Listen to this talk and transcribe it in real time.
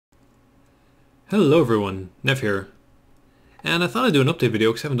Hello everyone, Nev here, and I thought I'd do an update video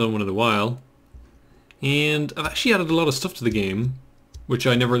because I haven't done one in a while, and I've actually added a lot of stuff to the game, which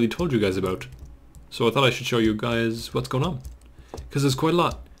I never really told you guys about, so I thought I should show you guys what's going on, because there's quite a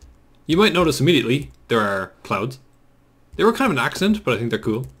lot. You might notice immediately there are clouds. They were kind of an accident, but I think they're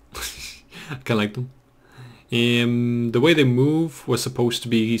cool. I kind of like them. The way they move was supposed to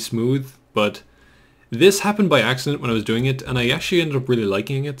be smooth, but this happened by accident when I was doing it, and I actually ended up really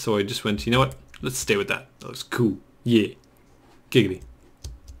liking it, so I just went, you know what? Let's stay with that. That looks cool. Yeah. Giggity.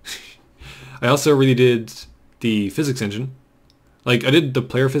 I also really did the physics engine. Like, I did the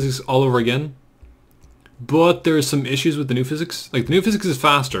player physics all over again, but there's some issues with the new physics. Like, the new physics is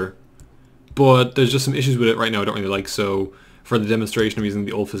faster, but there's just some issues with it right now I don't really like, so for the demonstration I'm using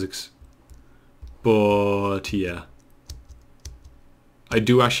the old physics. But, yeah. I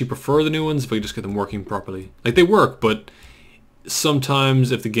do actually prefer the new ones if I just get them working properly. Like, they work, but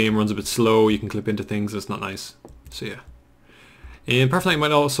sometimes if the game runs a bit slow you can clip into things. It's not nice. So yeah. And apart from that, you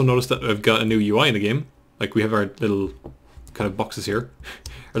might also notice that I've got a new UI in the game. Like, we have our little kind of boxes here,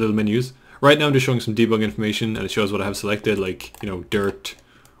 our little menus. Right now I'm just showing some debug information and it shows what I have selected, like, you know, dirt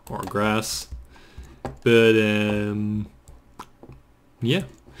or grass. But yeah.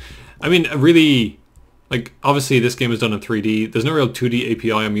 I mean, really, like, obviously this game is done in 3D. There's no real 2D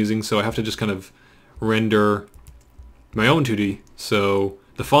API I'm using, so I have to just kind of render my own 2D. So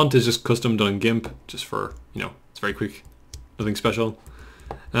the font is just custom done in GIMP, just for, you know, it's very quick, nothing special.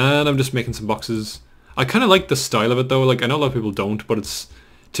 And I'm just making some boxes. I kind of like the style of it though. Like, I know a lot of people don't, but it's,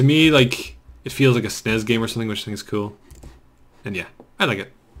 to me, like, it feels like a SNES game or something, which I think is cool. And yeah, I like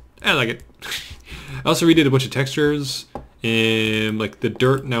it. I like it. I also redid a bunch of textures. Like, the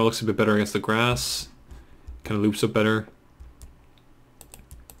dirt now looks a bit better against the grass. Kind of loops up better.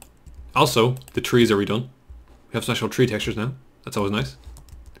 Also, the trees are redone. We have special tree textures now. That's always nice.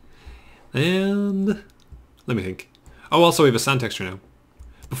 And let me think. Oh, also we have a sand texture now.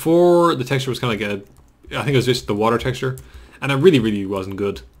 Before, the texture was kind of like I think it was just the water texture, and it really wasn't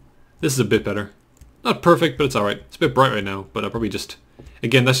good. This is a bit better. Not perfect, but it's alright. It's a bit bright right now, but I'll probably just,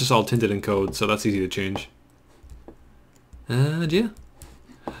 again, that's just all tinted in code, so that's easy to change. And yeah.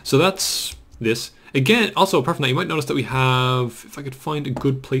 So that's this. Again, also apart from that, you might notice that we have, if I could find a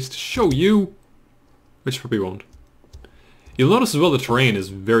good place to show you, which probably won't. You'll notice as well the terrain is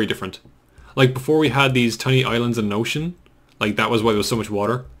very different. Like, before we had these tiny islands in an ocean, like that was why there was so much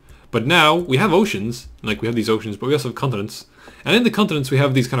water. But now we have oceans, like we have these oceans, but we also have continents. And in the continents we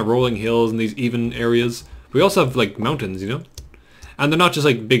have these kind of rolling hills and these even areas. We also have like mountains, you know? And they're not just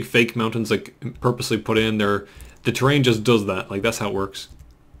like big fake mountains like purposely put in. The terrain just does that, like that's how it works.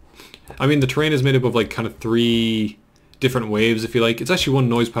 I mean, the terrain is made up of like kind of 3 different waves, if you like. It's actually one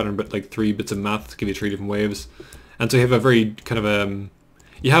noise pattern, but like 3 bits of math to give you 3 different waves. And so you have a very kind of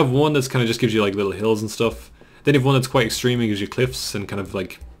you have one that's kind of just gives you like little hills and stuff. Then you have one that's quite extreme and gives you cliffs and kind of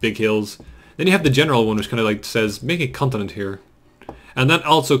like big hills. Then you have the general one, which kind of like says make a continent here, and that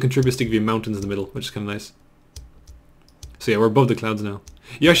also contributes to give you mountains in the middle, which is kind of nice. So yeah, we're above the clouds now.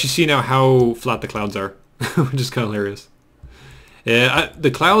 You actually see now how flat the clouds are, which is kind of hilarious.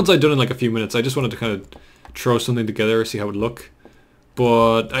 The clouds I've done in like a few minutes. I just wanted to kind of throw something together, see how it would look.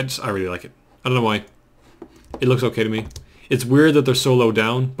 But I really like it. I don't know why. It looks okay to me. It's weird that they're so low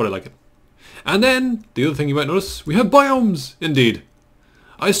down, but I like it. And then, the other thing you might notice, we have biomes! Indeed.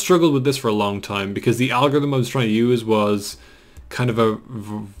 I struggled with this for a long time because the algorithm I was trying to use was kind of a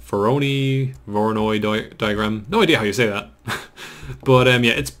Voronoi diagram. No idea how you say that. But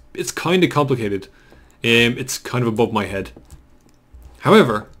yeah, it's kind of complicated. It's kind of above my head.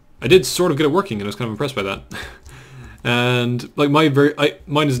 However, I did sort of get it working and I was kind of impressed by that. And like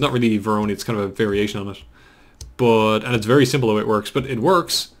mine is not really Voronoi, it's kind of a variation on it. And it's very simple the way it works, but it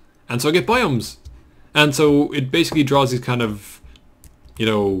works, and so I get biomes. And so it basically draws these kind of, you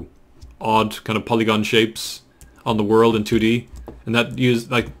know, odd kind of polygon shapes on the world in 2D, and that's used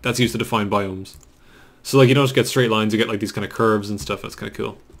to define biomes. So like you don't just get straight lines, you get like these kind of curves and stuff. That's kind of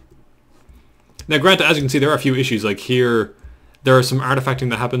cool. Now granted, as you can see, there are a few issues. Like here, there are some artifacting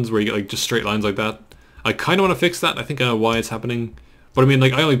that happens where you get like just straight lines like that. I kind of want to fix that. I think I know why it's happening. But I mean,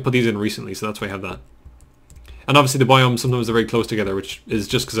 like, I only put these in recently, so that's why I have that. And obviously the biomes sometimes are very close together, which is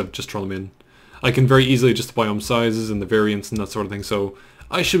just because I've just thrown them in. I can very easily adjust the biome sizes and the variants and that sort of thing, so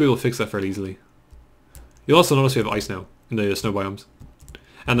I should be able to fix that fairly easily. You'll also notice we have ice now in the snow biomes.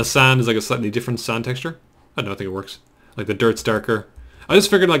 And the sand is like a slightly different sand texture. I don't know, I think it works. Like the dirt's darker. I just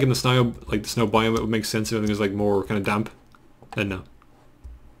figured like in the snow biome it would make sense if everything was like more kind of damp. And no.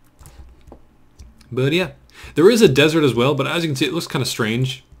 But yeah. There is a desert as well, but as you can see it looks kind of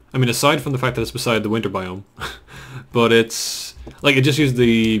strange. I mean, aside from the fact that it's beside the winter biome. But it's like, it just used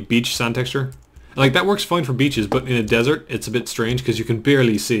the beach sand texture. Like, that works fine for beaches, but in a desert, it's a bit strange because you can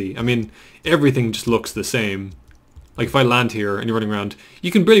barely see. I mean, everything just looks the same. Like, if I land here and you're running around,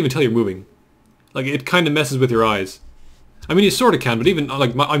 you can barely even tell you're moving. Like, it kind of messes with your eyes. I mean, you sort of can, but even,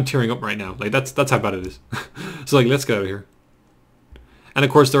 like, I'm tearing up right now. Like, that's how bad it is. So, like, let's get out of here. And,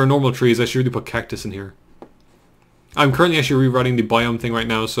 of course, there are normal trees. I should really put cactus in here. I'm currently actually rewriting the biome thing right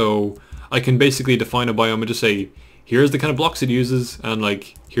now, so I can basically define a biome and just say, here's the kind of blocks it uses, and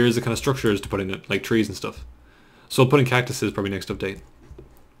like, here's the kind of structures to put in it, like trees and stuff. So I'll put in cactuses probably next update.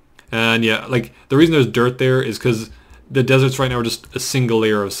 And yeah, like, the reason there's dirt there is because the deserts right now are just a single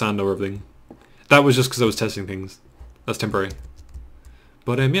layer of sand over everything. That was just because I was testing things. That's temporary.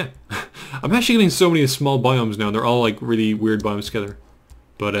 But yeah. I'm actually getting so many small biomes now, and they're all like really weird biomes together.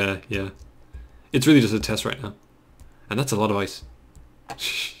 But yeah. It's really just a test right now. And that's a lot of ice. I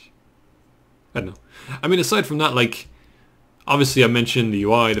don't know. I mean, aside from that, like, obviously I mentioned the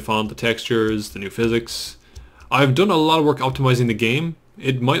UI, the font, the textures, the new physics. I've done a lot of work optimizing the game.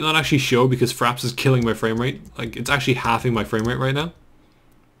 It might not actually show because Fraps is killing my frame rate. Like, it's actually halving my frame rate right now.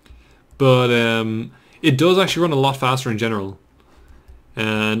 But it does actually run a lot faster in general.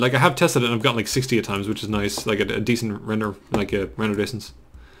 And like, I have tested it and I've gotten like 60 at times, which is nice. Like a decent render, like a render distance.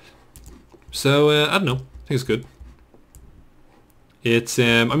 So I don't know. I think it's good. It's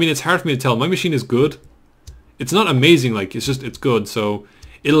I mean, it's hard for me to tell. My machine is good. It's not amazing, like, it's just, it's good. So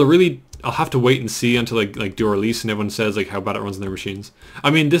it'll really, I'll have to wait and see until like do a release and everyone says like how bad it runs on their machines. I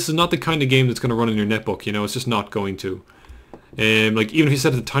mean, this is not the kind of game that's going to run in your netbook, you know. It's just not going to. Like, even if you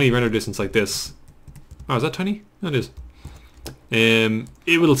set it a tiny render distance like this. Oh, is that tiny? No, it is.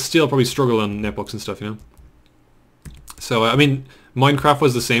 It will still probably struggle on netbooks and stuff, you know. So I mean, Minecraft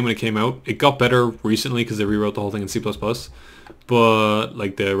was the same when it came out. It got better recently because they rewrote the whole thing in C++. But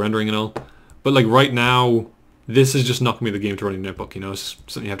like the rendering and all. But like right now, this is just not going to be the game to run in netbook, you know. It's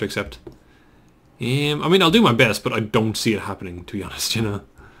something you have to accept. I mean, I'll do my best, but I don't see it happening, to be honest, you know.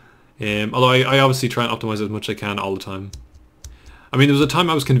 Although I obviously try and optimize as much as I can all the time. I mean, there was a time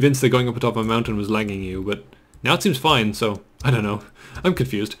I was convinced that going up atop a mountain was lagging you, but now it seems fine, so I don't know. I'm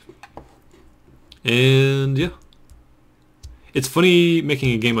confused. And yeah. It's funny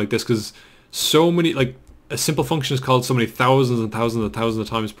making a game like this because so many, like, a simple function is called so many thousands and thousands and thousands of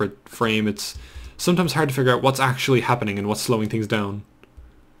times per frame. It's sometimes hard to figure out what's actually happening and what's slowing things down.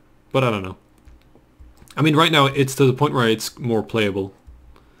 But I don't know. I mean, right now it's to the point where it's more playable.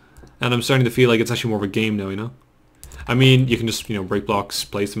 And I'm starting to feel like it's actually more of a game now, you know? I mean, you can just, you know, break blocks,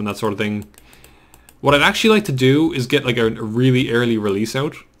 place them and that sort of thing. What I'd actually like to do is get like a really early release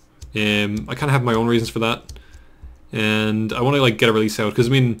out. I kind of have my own reasons for that. And I want to like get a release out because I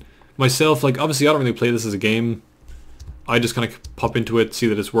mean, myself, like, obviously I don't really play this as a game. I just kind of pop into it, see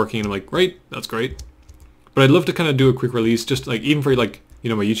that it's working, and I'm like, great, that's great. But I'd love to kind of do a quick release, just like, even for like, you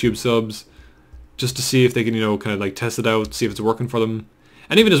know, my YouTube subs, just to see if they can, you know, kind of like test it out, see if it's working for them.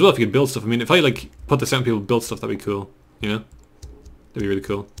 And even as well, if you could build stuff. I mean, if I like put this out and people build stuff, that'd be cool, you know? That'd be really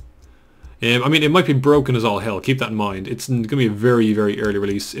cool. I mean, it might be broken as all hell, keep that in mind. It's going to be a very, very early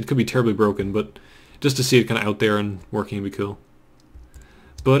release. It could be terribly broken, but just to see it kind of out there and working would be cool.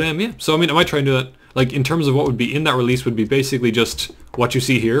 But yeah, so I mean, I might try and do that. Like, in terms of what would be in that release would be basically just what you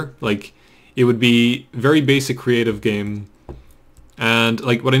see here. Like, it would be very basic creative game. And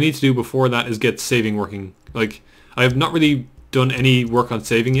like, what I need to do before that is get saving working. Like, I have not really done any work on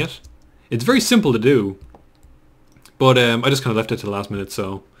saving yet. It's very simple to do. But I just kind of left it to the last minute,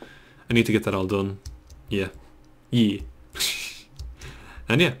 so I need to get that all done. Yeah. Yeah.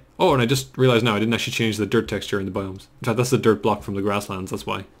 And yeah. Oh, and I just realized now I didn't actually change the dirt texture in the biomes. In fact, that's the dirt block from the grasslands, that's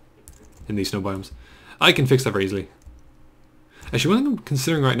why. In these snow biomes. I can fix that very easily. Actually, what I'm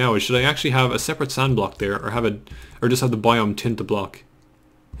considering right now is should I actually have a separate sand block there, or have or just have the biome tint the block?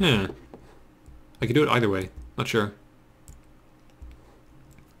 I could do it either way. Not sure.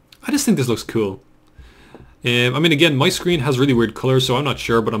 I just think this looks cool. I mean, again, my screen has really weird colors, so I'm not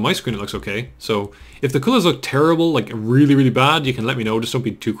sure, but on my screen it looks okay. So if the colors look terrible, like really, really bad, you can let me know. Just don't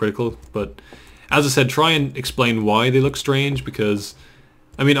be too critical. But as I said, try and explain why they look strange, because,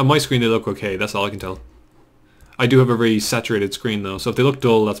 I mean, on my screen they look okay. That's all I can tell. I do have a very saturated screen, though, so if they look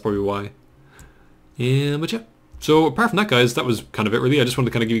dull, that's probably why. But yeah. So apart from that, guys, that was kind of it, really. I just wanted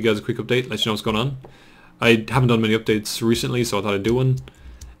to kind of give you guys a quick update, let you know what's going on. I haven't done many updates recently, so I thought I'd do one.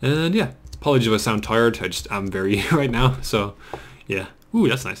 And yeah. Apologies if I sound tired, I just am very right now, so yeah. Ooh,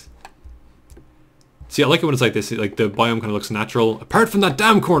 that's nice. See, I like it when it's like this, like the biome kind of looks natural, apart from that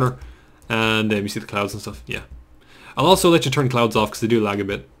damn corner. And you see the clouds and stuff, yeah. I'll also let you turn clouds off because they do lag a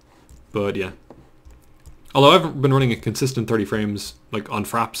bit, but yeah. Although I've been running a consistent 30 frames, like on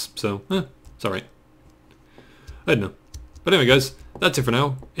Fraps, so it's alright. I don't know. But anyway, guys, that's it for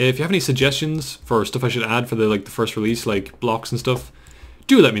now. If you have any suggestions for stuff I should add for the first release, like blocks and stuff,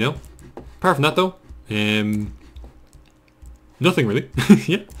 do let me know. Apart from that though, nothing really.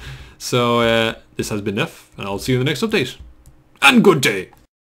 Yeah. So this has been Neff, and I'll see you in the next update. And good day!